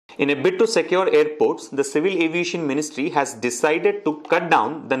In a bid to secure airports, the Civil Aviation Ministry has decided to cut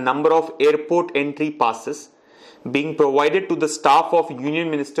down the number of airport entry passes being provided to the staff of union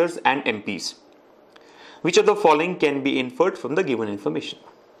ministers and MPs. Which of the following can be inferred from the given information?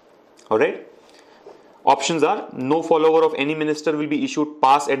 Alright. Options are: no follower of any minister will be issued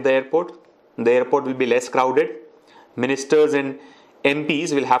pass at the airport. The airport will be less crowded. Ministers and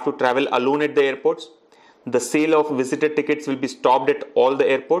MPs will have to travel alone at the airports. The sale of visitor tickets will be stopped at all the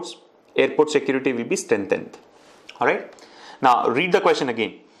airports. Airport security will be strengthened. Alright. Now read the question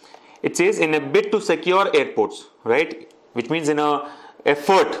again. It says, in a bid to secure airports, right, which means in a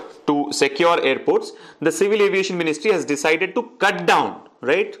effort to secure airports, the Civil Aviation Ministry has decided to cut down,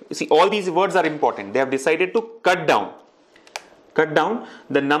 right? See, all these words are important. They have decided to cut down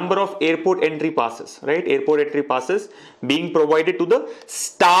the number of airport entry passes, right? Airport entry passes being provided to the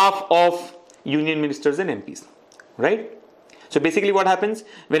staff of union ministers and MPs, right? So basically what happens,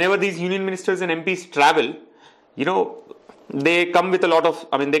 whenever these union ministers and MPs travel, they come with a lot of,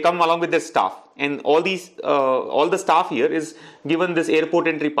 they come along with their staff, and all the staff here is given this airport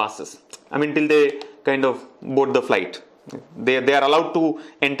entry passes. Till they kind of board the flight, they are allowed to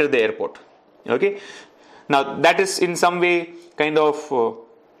enter the airport. Okay. Now that is in some way kind of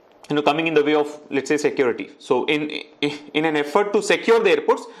coming in the way of, let's say, security. So in an effort to secure the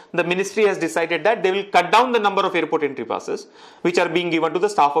airports, the ministry has decided that they will cut down the number of airport entry passes which are being given to the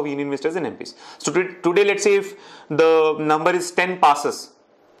staff of union ministers and MPs. So today, let's say if the number is 10 passes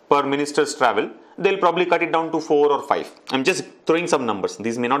per minister's travel, they'll probably cut it down to 4 or 5. I'm just throwing some numbers.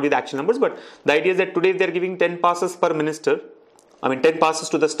 These may not be the actual numbers, but the idea is that today they're giving 10 passes per minister. 10 passes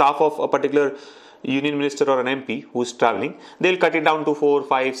to the staff of a particular union minister or an MP who's traveling. They'll cut it down to 4,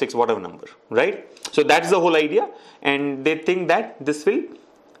 5, 6, whatever number, right? So that's the whole idea, and they think that this will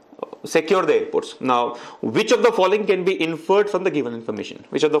secure the airports. Now, which of the following can be inferred from the given information?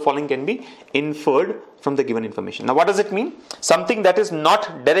 Which of the following can be inferred from the given information? Now, what does it mean? Something that is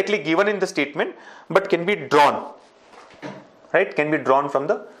not directly given in the statement, but can be drawn, right? Can be drawn from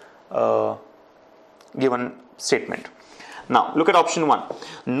the given statement. Now, look at option 1.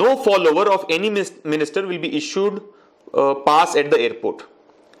 No follower of any minister will be issued pass at the airport.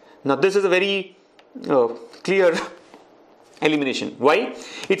 Now, this is a very clear elimination. Why?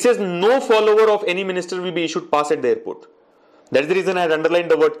 It says no follower of any minister will be issued pass at the airport. That is the reason I had underlined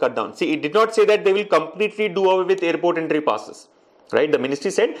the word cut down. See, it did not say that they will completely do away with airport entry passes, right? The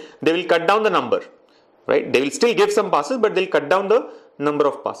ministry said they will cut down the number, right? They will still give some passes, but they'll cut down the number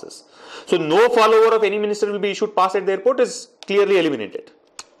of passes. So no follower of any minister will be issued pass at the airport is clearly eliminated,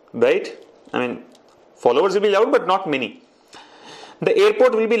 right? Followers will be allowed, but not many. The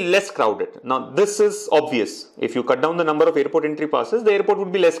airport will be less crowded. Now this is obvious. If you cut down the number of airport entry passes, the airport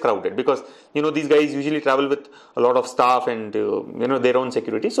would be less crowded, because these guys usually travel with a lot of staff and their own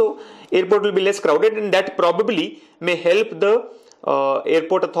security. So airport will be less crowded, and that probably may help the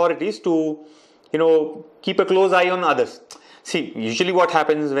airport authorities to keep a close eye on others. See, usually what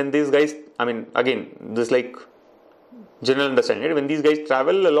happens when these guys, again, this is like general understanding, right? When these guys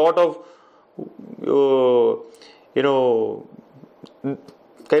travel, a lot of,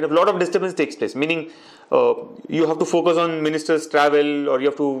 lot of disturbance takes place. Meaning, you have to focus on ministers' travel, or you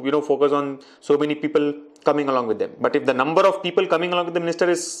have to, focus on so many people coming along with them. But if the number of people coming along with the minister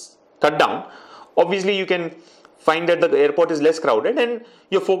is cut down, obviously you can find that the airport is less crowded and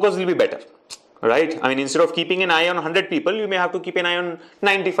your focus will be better. Right? Instead of keeping an eye on 100 people, you may have to keep an eye on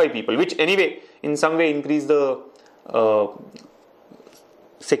 95 people, which anyway, in some way increase the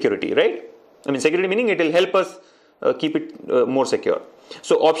security, right? Security meaning it will help us keep it more secure.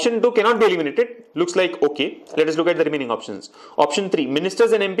 So option 2 cannot be eliminated. Looks like okay. Let us look at the remaining options. Option 3,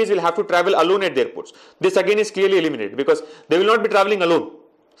 ministers and MPs will have to travel alone at the airports. This again is clearly eliminated, because they will not be traveling alone.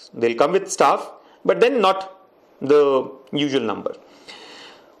 They'll come with staff, but then not the usual number.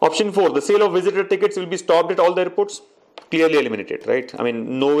 Option 4, the sale of visitor tickets will be stopped at all the airports. Clearly eliminated, right?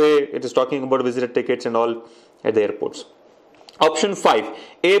 No way it is talking about visitor tickets and all at the airports. Option 5,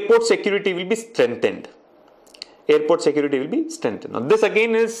 airport security will be strengthened. Airport security will be strengthened. Now this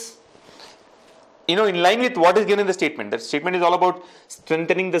again is, in line with what is given in the statement. The statement is all about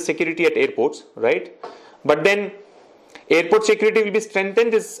strengthening the security at airports, right? But then airport security will be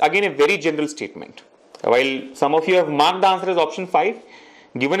strengthened is again a very general statement. While some of you have marked the answer as option 5,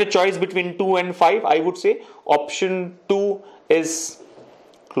 given a choice between 2 and 5, I would say option 2 is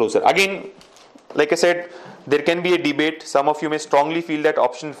closer. Again, like I said, there can be a debate. Some of you may strongly feel that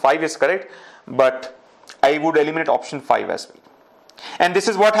option 5 is correct, but I would eliminate option 5 as well. And this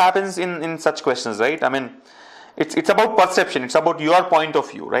is what happens in such questions, right? It's about perception. It's about your point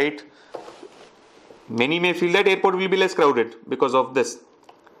of view, right? Many may feel that airport will be less crowded because of this.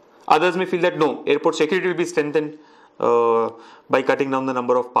 Others may feel that no, airport security will be strengthened by cutting down the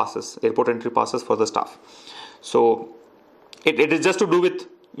number of passes, airport entry passes for the staff. So it is just to do with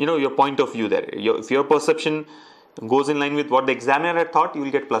your point of view there. If your perception goes in line with what the examiner had thought, you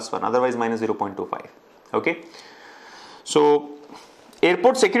will get +1, otherwise minus 0.25. Okay. So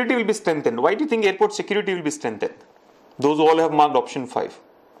airport security will be strengthened. Why do you think airport security will be strengthened? Those who all have marked option 5.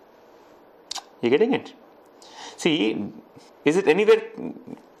 You getting it? See, is it anywhere?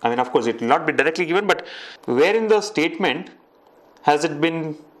 I mean, of course, it will not be directly given, but where in the statement has it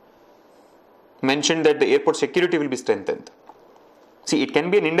been mentioned that the airport security will be strengthened? See, it can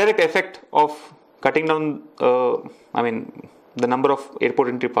be an indirect effect of cutting down, the number of airport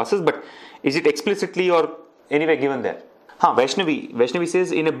entry passes, but is it explicitly or anywhere given there? Vaishnavi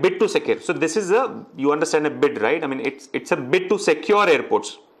says in a bid to secure. So this is you understand a bid, right? I mean, it's a bid to secure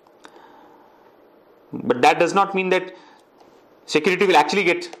airports. But that does not mean that security will actually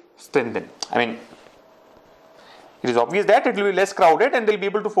get strengthened. I mean, it is obvious that it will be less crowded and they'll be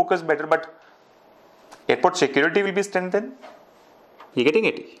able to focus better, but airport security will be strengthened. You getting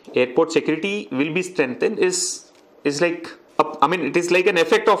it? Airport security will be strengthened is like, it is like an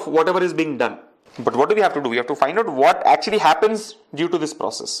effect of whatever is being done. But what do we have to do? We have to find out what actually happens due to this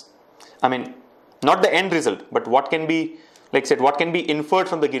process. I mean, not the end result, but what can be, like I said, what can be inferred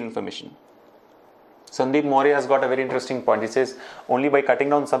from the given information. Sandeep Maurya has got a very interesting point. He says, only by cutting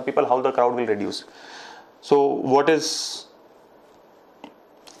down some people, how the crowd will reduce. So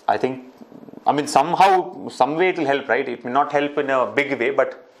somehow, some way it will help, right? It may not help in a big way,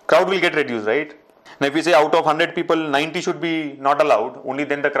 but crowd will get reduced, right? Now, if you say out of 100 people, 90 should be not allowed, only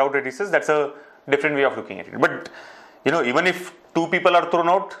then the crowd reduces, that's a different way of looking at it. But, even if 2 people are thrown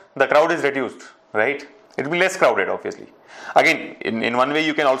out, the crowd is reduced, right? It will be less crowded, obviously. Again, in one way,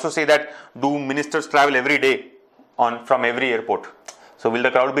 you can also say that, do ministers travel every day from every airport? So, will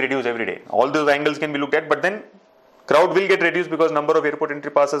the crowd be reduced every day? All those angles can be looked at, but then crowd will get reduced because number of airport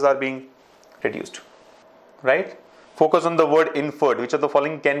entry passes are being reduced, right? Focus on the word inferred. Which of the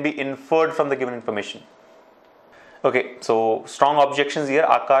following can be inferred from the given information? Okay, so strong objections here.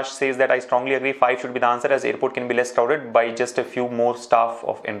 Akash says that I strongly agree 5 should be the answer, as airport can be less crowded by just a few more staff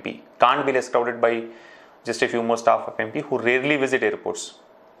of MP. Can't be less crowded by just a few more staff of MP who rarely visit airports.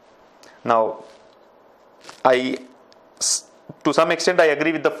 Now, to some extent I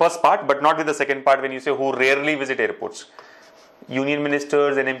agree with the first part, but not with the second part when you say who rarely visit airports. Union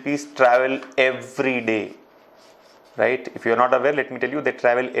ministers and MPs travel every day, right? If you are not aware, let me tell you, they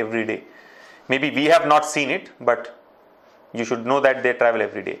travel every day. Maybe we have not seen it, but you should know that they travel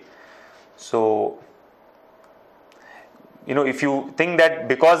every day. So, if you think that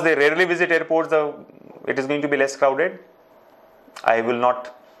because they rarely visit airports, it is going to be less crowded, I will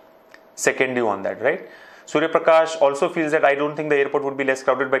not second you on that, right? Surya Prakash also feels that I don't think the airport would be less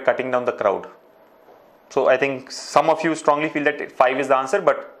crowded by cutting down the crowd. So I think some of you strongly feel that 5 is the answer,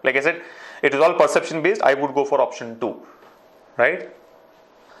 but like I said, it is all perception based. I would go for option 2, right?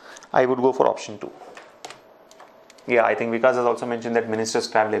 I would go for option 2. Yeah, I think Vikas has also mentioned that ministers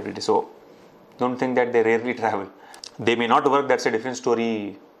travel every day. So don't think that they rarely travel. They may not work, that's a different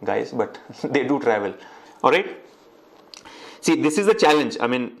story, guys, but they do travel. All right. See, this is a challenge. I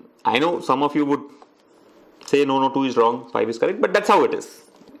mean, I know some of you would say no, 2 is wrong, 5 is correct, but that's how it is.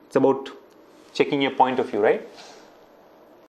 It's about checking your point of view, right?